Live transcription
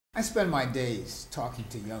I spend my days talking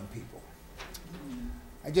to young people.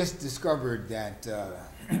 I just discovered that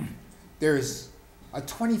there's a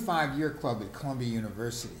 25-year club at Columbia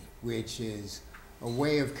University, which is a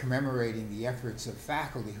way of commemorating the efforts of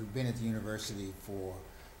faculty who've been at the university for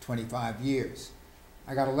 25 years.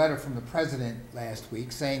 I got a letter from the president last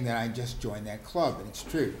week saying that I just joined that club, and it's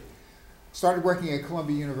true. Started working at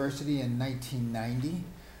Columbia University in 1990.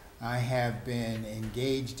 I have been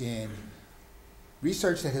engaged in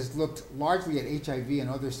research that has looked largely at HIV and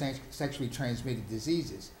other sexually transmitted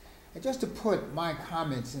diseases. And just to put my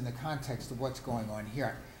comments in the context of what's going on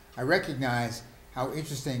here, I recognize how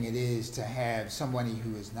interesting it is to have somebody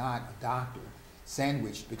who is not a doctor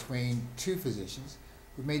sandwiched between two physicians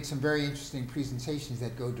who've made some very interesting presentations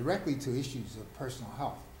that go directly to issues of personal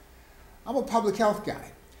health. I'm a public health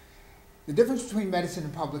guy. The difference between medicine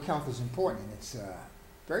and public health is important, and it's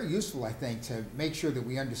very useful, I think, to make sure that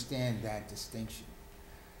we understand that distinction.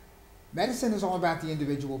 Medicine is all about the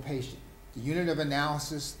individual patient. The unit of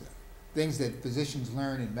analysis, the things that physicians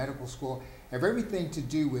learn in medical school, have everything to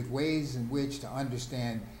do with ways in which to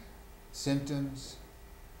understand symptoms,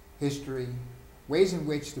 history, ways in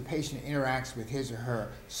which the patient interacts with his or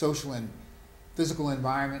her social and physical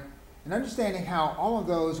environment, and understanding how all of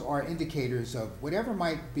those are indicators of whatever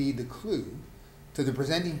might be the clue to the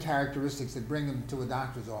presenting characteristics that bring them to a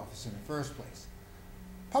doctor's office in the first place.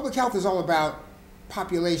 Public health is all about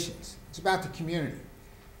populations. It's about the community.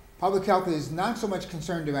 Public health is not so much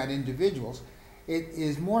concerned about individuals. It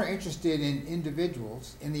is more interested in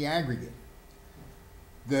individuals in the aggregate.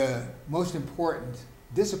 The most important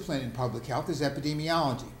discipline in public health is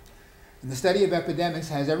epidemiology. And the study of epidemics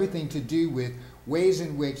has everything to do with ways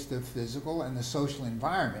in which the physical and the social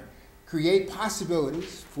environment create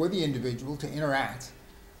possibilities for the individual to interact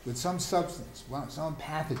with some substance, well, some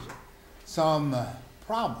pathogen, some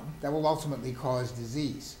problem that will ultimately cause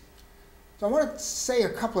disease. So I want to say a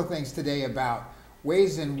couple of things today about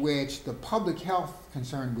ways in which the public health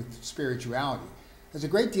concern with spirituality has a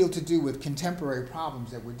great deal to do with contemporary problems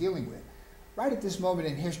that we're dealing with. Right at this moment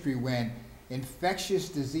in history when infectious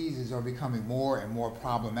diseases are becoming more and more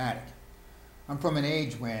problematic. I'm from an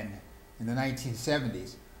age when, in the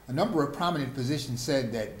 1970s, a number of prominent physicians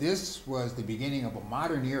said that this was the beginning of a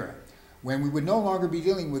modern era when we would no longer be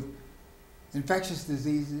dealing with infectious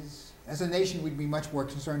diseases. As a nation, we'd be much more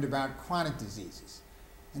concerned about chronic diseases.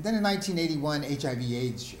 And then in 1981,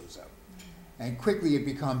 HIV/AIDS shows up. And quickly it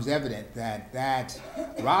becomes evident that that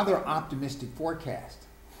rather optimistic forecast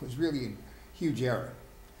was really a huge error.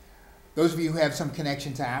 Those of you who have some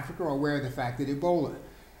connection to Africa are aware of the fact that Ebola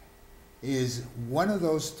is one of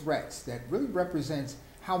those threats that really represents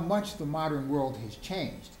how much the modern world has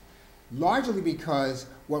changed, largely because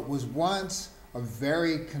what was once a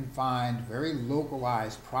very confined, very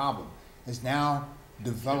localized problem has now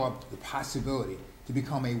developed the possibility to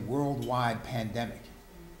become a worldwide pandemic.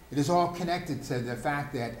 It is all connected to the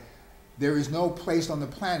fact that there is no place on the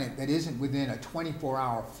planet that isn't within a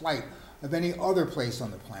 24-hour flight of any other place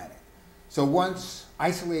on the planet. So once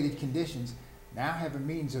isolated conditions now have a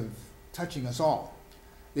means of touching us all.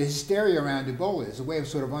 The hysteria around Ebola is a way of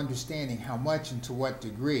sort of understanding how much and to what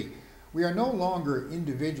degree we are no longer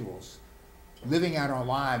individuals living out our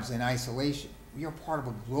lives in isolation. We are part of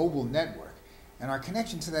a global network, and our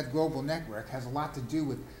connection to that global network has a lot to do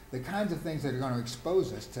with the kinds of things that are going to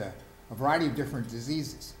expose us to a variety of different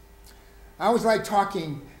diseases. I always like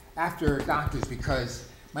talking after doctors because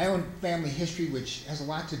my own family history, which has a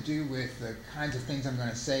lot to do with the kinds of things I'm going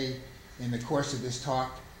to say in the course of this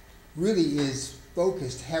talk, really is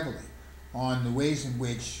focused heavily on the ways in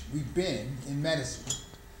which we've been in medicine.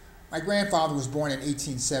 My grandfather was born in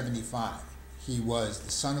 1875. He was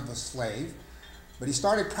the son of a slave, but he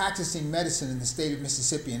started practicing medicine in the state of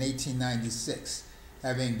Mississippi in 1896,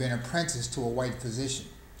 having been apprenticed to a white physician.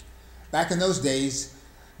 Back in those days,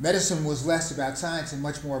 medicine was less about science and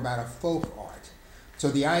much more about a folk art. So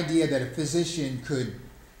the idea that a physician could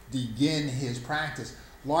begin his practice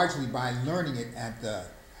largely by learning it at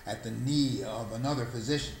the knee of another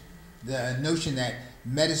physician. The notion that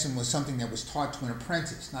medicine was something that was taught to an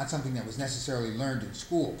apprentice, not something that was necessarily learned in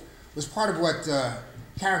school, was part of what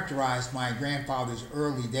characterized my grandfather's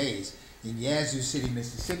early days in Yazoo City,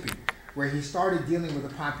 Mississippi, where he started dealing with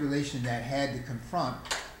a population that had to confront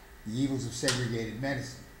the evils of segregated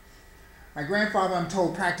medicine. My grandfather, I'm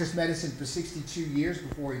told, practiced medicine for 62 years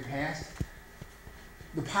before he passed.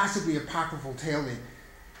 The possibly apocryphal tale that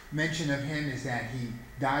mention of him is that he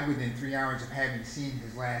died within 3 hours of having seen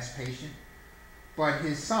his last patient. But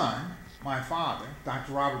his son, my father,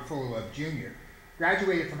 Dr. Robert Fullilove Jr.,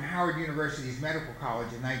 graduated from Howard University's Medical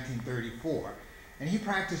College in 1934, and he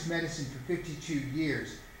practiced medicine for 52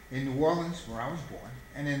 years in New Orleans, where I was born,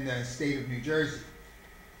 and in the state of New Jersey.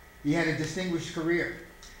 He had a distinguished career.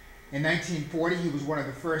 In 1940, he was one of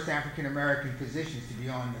the first African-American physicians to be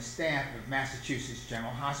on the staff of Massachusetts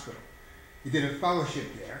General Hospital. He did a fellowship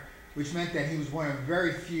there, which meant that he was one of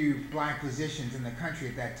very few black physicians in the country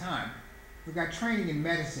at that time who got training in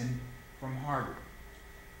medicine from Harvard.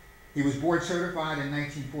 He was board certified in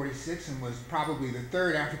 1946 and was probably the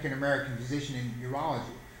third African-American physician in urology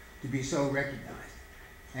to be so recognized.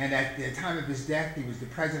 And at the time of his death, he was the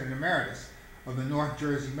president emeritus of the North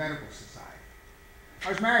Jersey Medical Society. I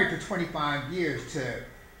was married for 25 years to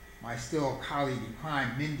my still colleague in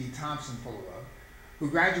crime, Mindy Thompson Fullilove, who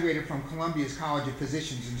graduated from Columbia's College of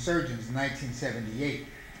Physicians and Surgeons in 1978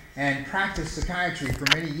 and practiced psychiatry for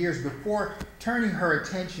many years before turning her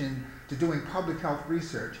attention to doing public health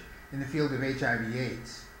research in the field of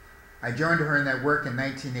HIV/AIDS. I joined her in that work in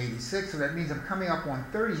 1986, so that means I'm coming up on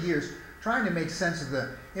 30 years trying to make sense of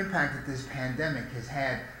the impact that this pandemic has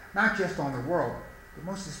had, not just on the world, but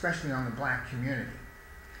most especially on the black community.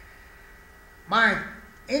 My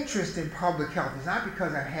interest in public health is not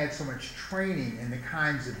because I've had so much training in the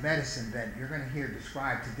kinds of medicine that you're going to hear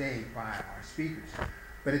described today by our speakers,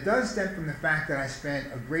 but it does stem from the fact that I spent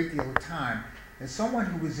a great deal of time as someone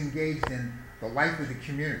who was engaged in the life of the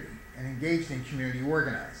community and engaged in community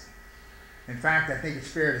organizing. In fact, I think it's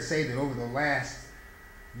fair to say that over the last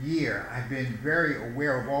year, I've been very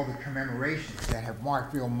aware of all the commemorations that have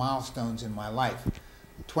marked real milestones in my life.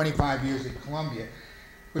 25 years at Columbia.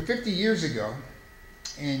 But 50 years ago,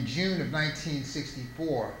 in June of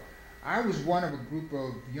 1964, I was one of a group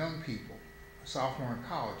of young people, a sophomore in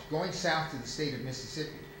college, going south to the state of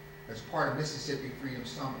Mississippi as part of Mississippi Freedom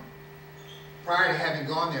Summer. Prior to having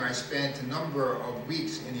gone there, I spent a number of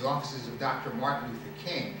weeks in the offices of Dr. Martin Luther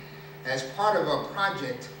King as part of a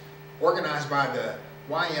project organized by the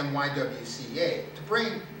YMYWCA to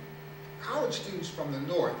bring college students from the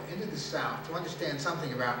north into the south to understand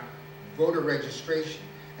something about voter registration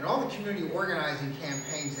and all the community organizing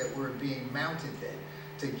campaigns that were being mounted then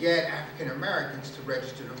to get African Americans to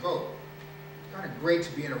register to vote. It's kind of great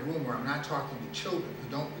to be in a room where I'm not talking to children who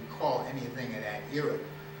don't recall anything of that era.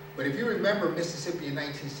 But if you remember Mississippi in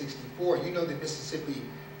 1964, you know that Mississippi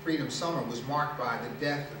Freedom Summer was marked by the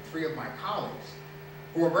death of 3 of my colleagues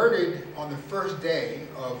who were murdered on the first day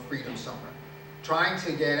of Freedom Summer, trying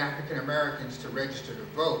to get African Americans to register to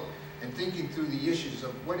vote and thinking through the issues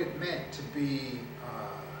of what it meant to be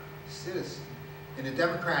a citizen in a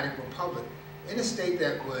democratic republic in a state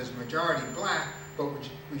that was majority black but which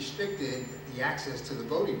restricted the access to the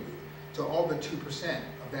voting booth to all but 2%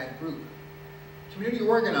 of that group. Community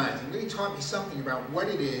organizing really taught me something about what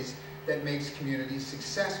it is that makes communities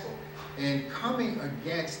successful and coming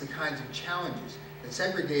against the kinds of challenges that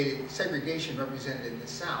segregation represented in the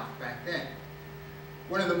South back then.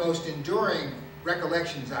 One of the most enduring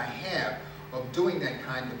recollections I have of doing that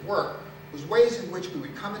kind of work was ways in which we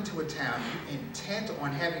would come into a town intent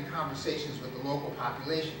on having conversations with the local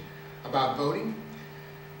population about voting,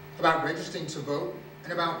 about registering to vote,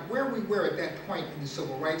 and about where we were at that point in the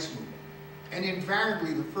civil rights movement. And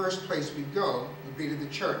invariably, the first place we'd go would be to the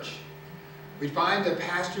church. We'd find a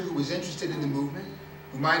pastor who was interested in the movement,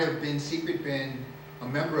 who might have been a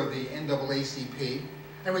member of the NAACP,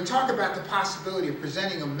 and we'd talk about the possibility of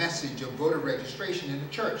presenting a message of voter registration in the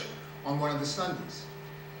church on one of the Sundays.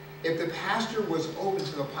 If the pastor was open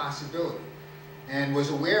to the possibility and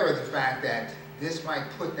was aware of the fact that this might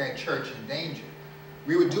put that church in danger,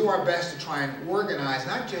 we would do our best to try and organize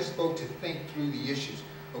not just folk to think through the issues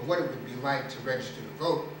of what it would be like to register to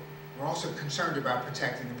vote. We're also concerned about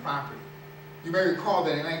protecting the property. You may recall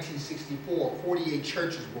that in 1964, 48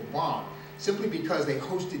 churches were bombed simply because they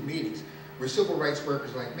hosted meetings where civil rights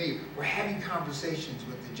workers like me were having conversations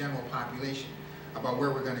with the general population about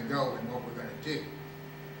where we're going to go and what we're going to do.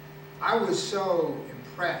 I was so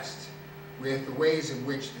impressed with the ways in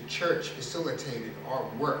which the church facilitated our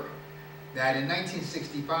work that in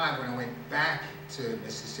 1965, when I went back to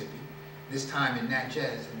Mississippi, this time in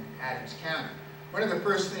Natchez in Adams County, one of the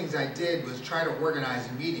first things I did was try to organize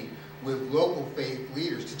a meeting with local faith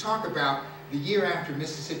leaders to talk about the year after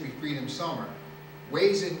Mississippi Freedom Summer,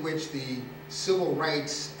 ways in which the Civil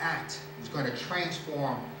Rights Act was going to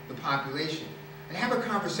transform the population, and have a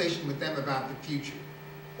conversation with them about the future.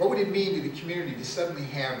 What would it mean to the community to suddenly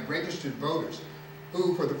have registered voters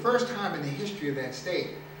who, for the first time in the history of that state,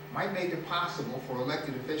 might make it possible for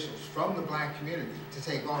elected officials from the black community to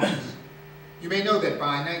take office? You may know that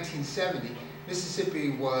by 1970,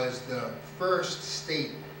 Mississippi was the first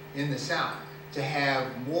state in the South to have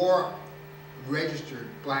more registered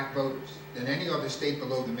black voters than any other state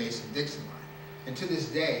below the Mason-Dixon line. And to this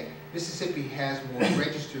day, Mississippi has more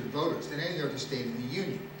registered voters than any other state in the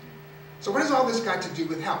Union. So what has all this got to do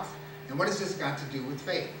with health? And what has this got to do with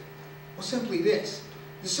faith? Well, simply this.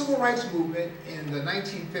 The civil rights movement in the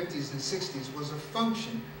 1950s and 60s was a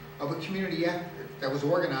function of a community effort that was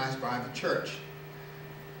organized by the church.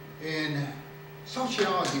 In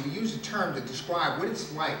sociology, we use a term to describe what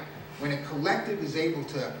it's like when a collective is able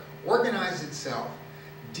to organize itself,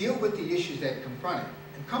 deal with the issues that confront it,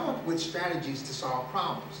 and come up with strategies to solve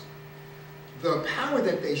problems. The power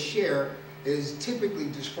that they share is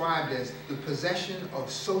typically described as the possession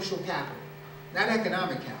of social capital, not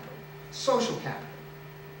economic capital, social capital.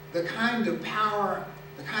 The kind of power,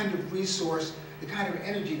 the kind of resource, the kind of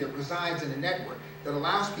energy that resides in a network that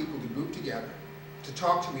allows people to group together, to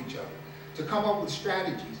talk to each other, to come up with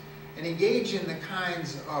strategies, and engage in the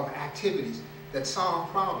kinds of activities that solve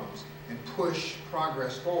problems and push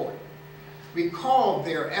progress forward. We call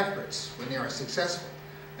their efforts, when they are successful,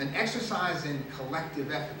 an exercise in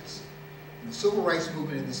collective efficacy. And the civil rights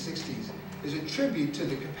movement in the 60s is a tribute to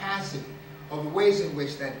the capacity of the ways in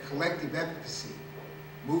which that collective efficacy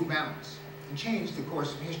moved mountains and changed the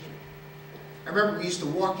course of history. I remember we used to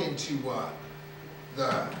walk into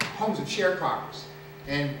the homes of sharecroppers,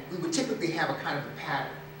 and we would typically have a kind of a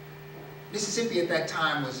pattern. Mississippi at that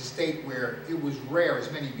time was a state where it was rare,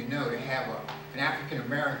 as many of you know, to have an African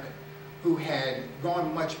American who had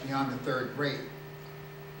gone much beyond the third grade.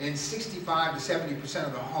 In 65 to 70%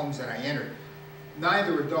 of the homes that I entered,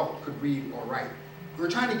 neither adult could read or write. We were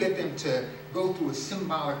trying to get them to go through a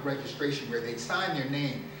symbolic registration where they'd sign their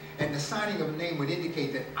name, and the signing of a name would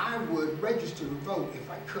indicate that I would register to vote if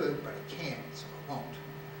I could, but I can't, so I won't.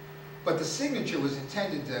 But the signature was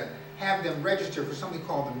intended to have them register for something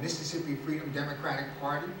called the Mississippi Freedom Democratic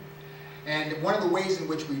Party. And one of the ways in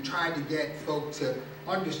which we tried to get folk to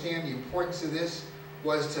understand the importance of this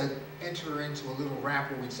was to enter into a little rap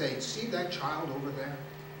where we'd say, see that child over there?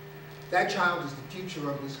 That child is the future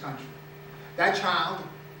of this country. That child,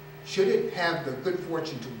 should it have the good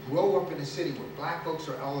fortune to grow up in a city where black folks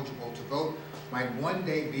are eligible to vote, might one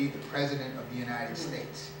day be the President of the United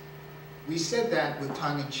States. We said that with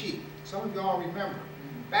tongue in cheek. Some of y'all remember.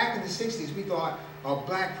 Back in the 60s, we thought a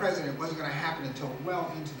black president wasn't going to happen until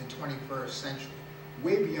well into the 21st century,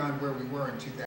 way beyond where we were in 2000.